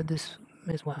values. This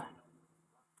is one,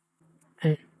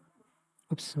 and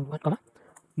oops, one comma.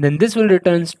 Then this will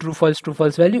returns true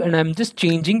false value, and I'm just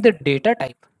changing the data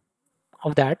type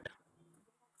of that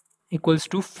equals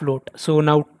to float. So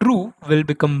now true will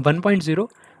become 1.0,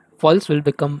 false will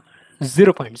become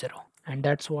 0.0, and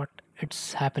that's what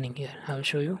it's happening here. I'll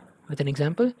show you with an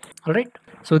example. All right.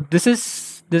 So this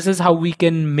is how we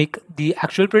can make the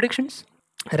actual predictions,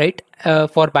 right?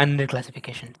 For binary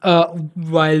classification.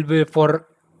 While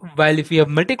if we have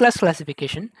multi-class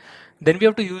classification, then we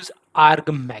have to use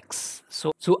argmax.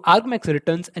 So argmax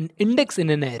returns an index in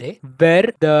an array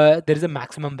where there is a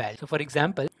maximum value. So for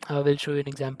example, I will show you an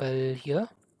example here.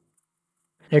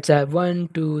 Let's have 1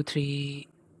 2 3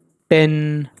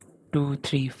 10 2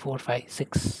 3 4 5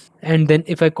 6, and then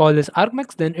if I call this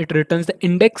argmax, then it returns the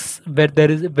index where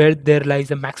there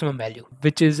lies a maximum value,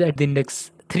 which is at the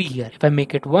index 3 here. If I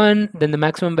make it 1, then the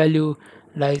maximum value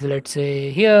lies, let's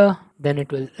say, here, then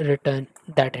it will return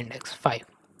that index 5.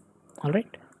 All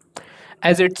right.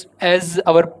 As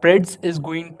our preds is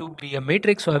going to be a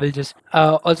matrix, so I will just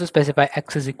also specify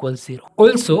x is equals 0.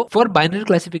 Also, for binary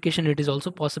classification, it is also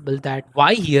possible that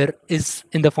y here is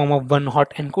in the form of one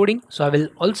hot encoding, so I will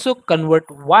also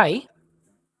convert y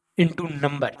into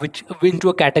number, which into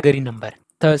a category number.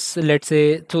 Thus, let's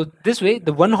say, so this way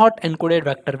the one hot encoded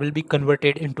vector will be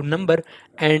converted into number,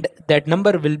 and that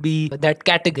number will be that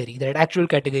category, that actual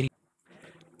category.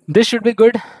 This should be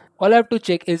good. All I have to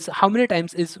check is how many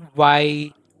times is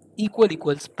y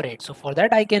equal spread. So for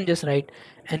that I can just write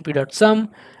np.sum,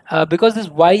 because this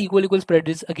y equal spread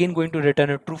is again going to return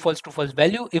a true false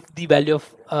value if the value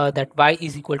of that y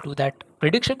is equal to that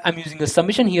prediction. I'm using a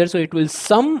summation here, so it will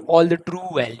sum all the true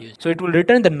values. So it will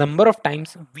return the number of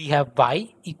times we have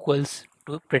y equals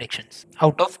to predictions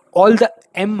out of all the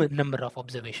m number of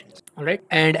observations. All right,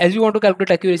 and as you want to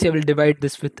calculate accuracy, I will divide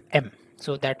this with m,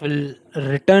 so that will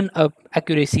return a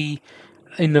accuracy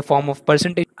in the form of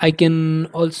percentage. I can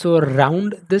also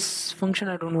round this function.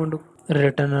 I don't want to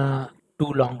return a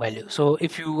too long value. So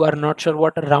if you are not sure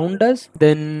what a round does,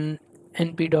 then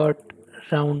np dot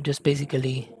round just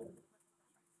basically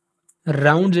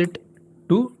rounds it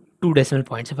to 2 decimal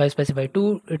points. If I specify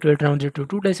 2, it will round it to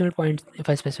 2 decimal points. If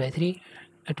I specify 3,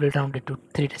 it will round it to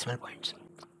 3 decimal points.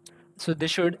 So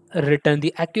this should return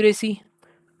the accuracy.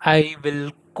 I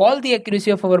will call the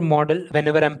accuracy of our model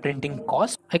whenever I'm printing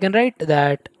cost. I can write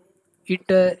that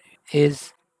iter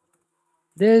is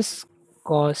this,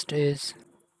 cost is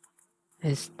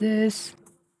this,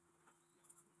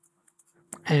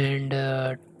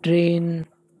 and train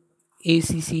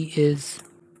ACC is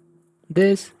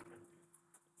this,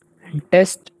 and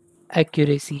test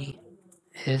accuracy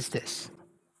is this,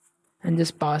 and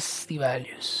just pass the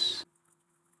values.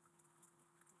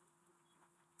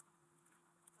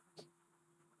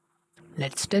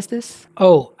 Let's test this.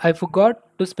 Oh, I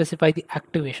forgot to specify the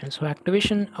activation. So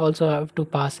activation, also I have to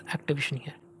pass activation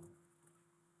here.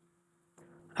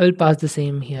 I will pass the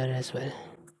same here as well.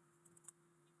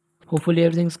 Hopefully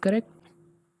everything's correct.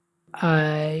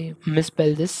 I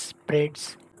misspelled this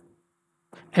spreads.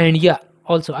 And yeah,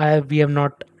 also we have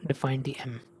not defined the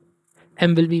m.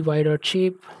 M will be y dot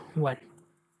shape 1.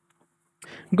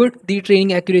 Good. The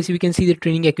training accuracy, we can see the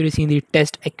training accuracy and the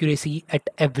test accuracy at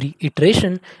every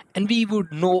iteration, and we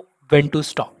would know when to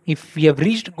stop. If we have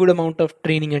reached good amount of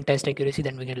training and test accuracy,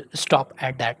 then we can stop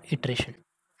at that iteration.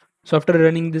 So after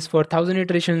running this for 1000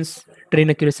 iterations, train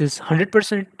accuracy is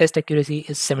 100%, test accuracy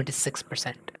is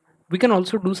 76%. We can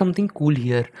also do something cool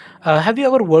here. Have you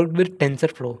ever worked with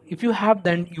TensorFlow? If you have,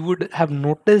 then you would have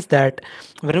noticed that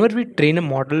whenever we train a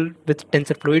model with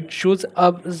TensorFlow, it shows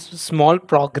a small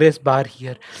progress bar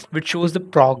here, which shows the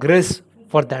progress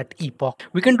for that epoch.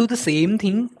 We can do the same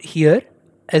thing here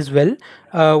as well.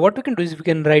 What we can do is we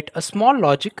can write a small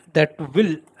logic that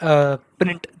will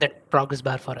print that progress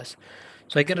bar for us.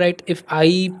 So I can write if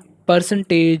I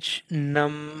percentage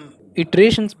num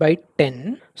iterations by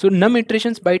 10. So num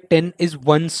iterations by 10 is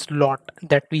one slot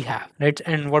that we have, right?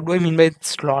 And what do I mean by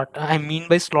slot? I mean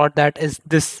by slot that is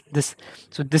this.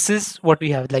 So this is what we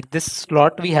have, like this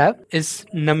slot we have is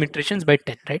num iterations by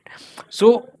 10, right?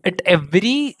 So at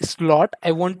every slot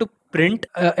I want to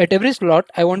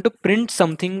print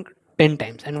something 10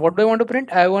 times. And what do I want to print?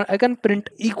 I can print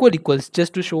equals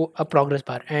just to show a progress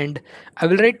bar, and I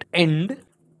will write end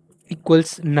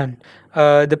equals none.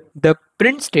 The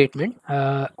print statement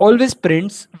always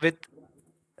prints with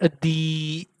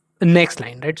the next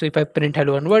line, right? So if I print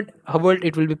hello world,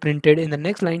 it will be printed in the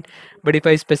next line. But if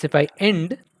I specify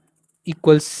end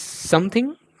equals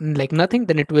something like nothing,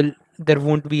 then there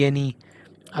won't be any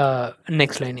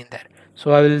next line in there.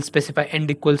 So I will specify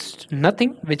end equals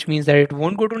nothing, which means that it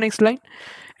won't go to next line,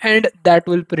 and that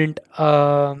will print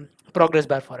progress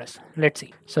bar for us. Let's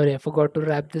see. Sorry, I forgot to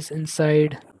wrap this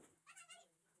inside.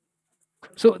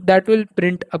 So that will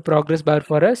print a progress bar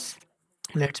for us.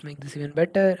 Let's make this even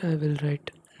better. I will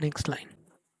write next line.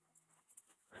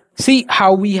 See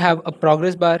how we have a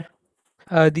progress bar.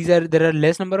 There are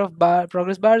less number of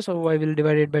progress bars, so I will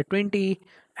divide it by 20,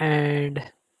 and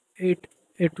it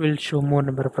will show more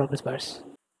number of progress bars.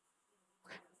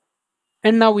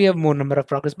 And now we have more number of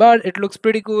progress bars. It looks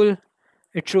pretty cool.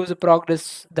 It shows the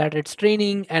progress that it's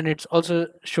training, and it's also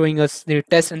showing us the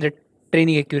test and the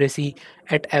training accuracy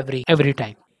at every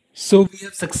time. So we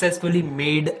have successfully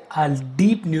made a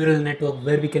deep neural network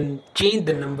where we can change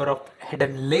the number of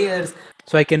hidden layers.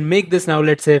 So I can make this now,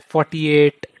 let's say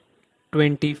 48,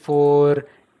 24,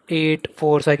 8,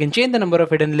 4. So I can change the number of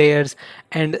hidden layers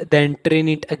and then train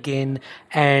it again.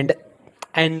 And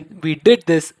we did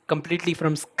this completely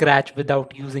from scratch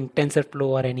without using TensorFlow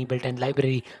or any built-in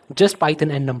library, just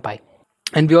Python and NumPy.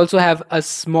 And we also have a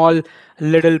small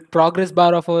little progress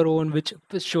bar of our own, which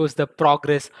shows the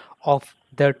progress of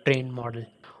the trained model.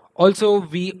 Also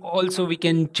we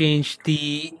can change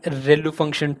the relu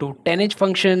function to 10h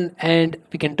function, and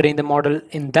we can train the model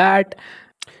in that.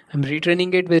 I'm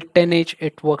retraining it with 10h.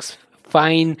 It works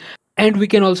fine. And we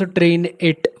can also train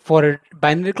it for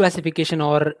binary classification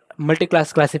or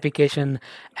multi-class classification.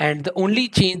 And the only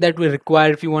change that we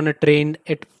require if you want to train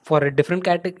it for a different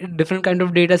kind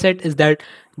of data set is that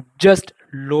just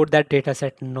load that data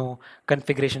set, no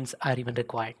configurations are even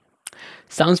required.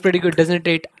 Sounds pretty good, doesn't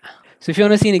it? So if you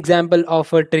want to see an example of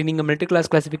training a multi-class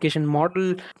classification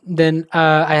model, then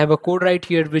I have a code right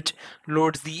here which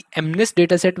loads the MNIST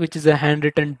dataset, which is a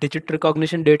handwritten digit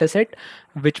recognition dataset,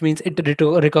 which means it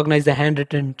recognizes the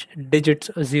handwritten digits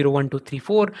 0, 1, 2, 3,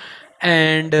 4.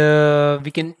 And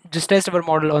we can just test our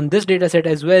model on this dataset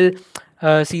as well.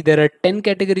 See, there are 10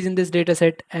 categories in this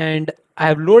dataset, and I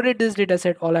have loaded this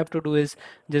dataset. All I have to do is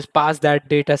just pass that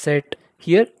dataset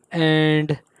here,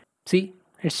 and see,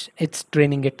 it's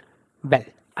training it well.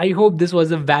 I hope this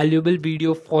was a valuable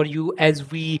video for you as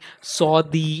we saw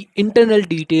the internal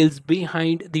details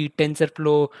behind the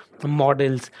TensorFlow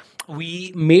models.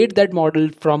 We made that model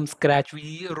from scratch.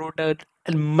 We wrote a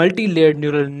multi-layered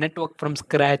neural network from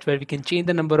scratch where we can change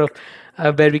the number of,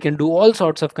 where we can do all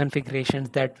sorts of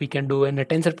configurations that we can do in a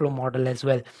TensorFlow model as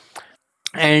well.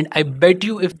 And I bet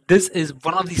you if this is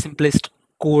one of the simplest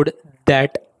code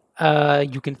that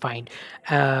you can find.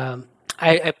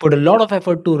 I put a lot of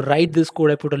effort to write this code.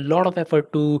 I put a lot of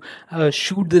effort to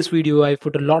shoot this video. I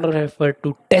put a lot of effort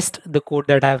to test the code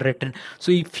that I've written.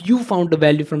 So if you found the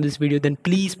value from this video, then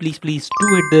please, please, please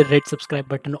do hit the red subscribe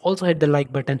button. Also hit the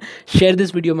like button. Share this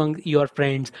video among your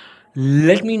friends.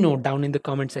 Let me know down in the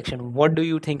comment section, what do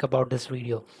you think about this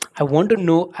video? I want to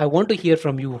know, I want to hear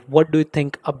from you. What do you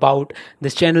think about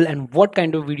this channel and what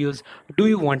kind of videos do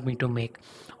you want me to make?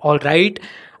 All right,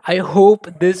 I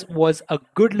hope this was a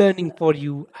good learning for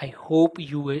you. I hope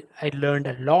I learned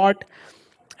a lot,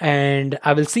 and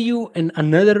I will see you in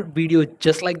another video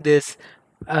just like this,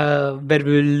 where we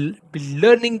will be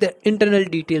learning the internal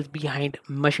details behind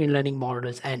machine learning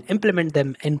models and implement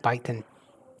them in Python.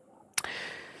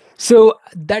 So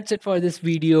that's it for this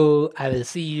video. I will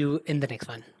see you in the next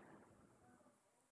one.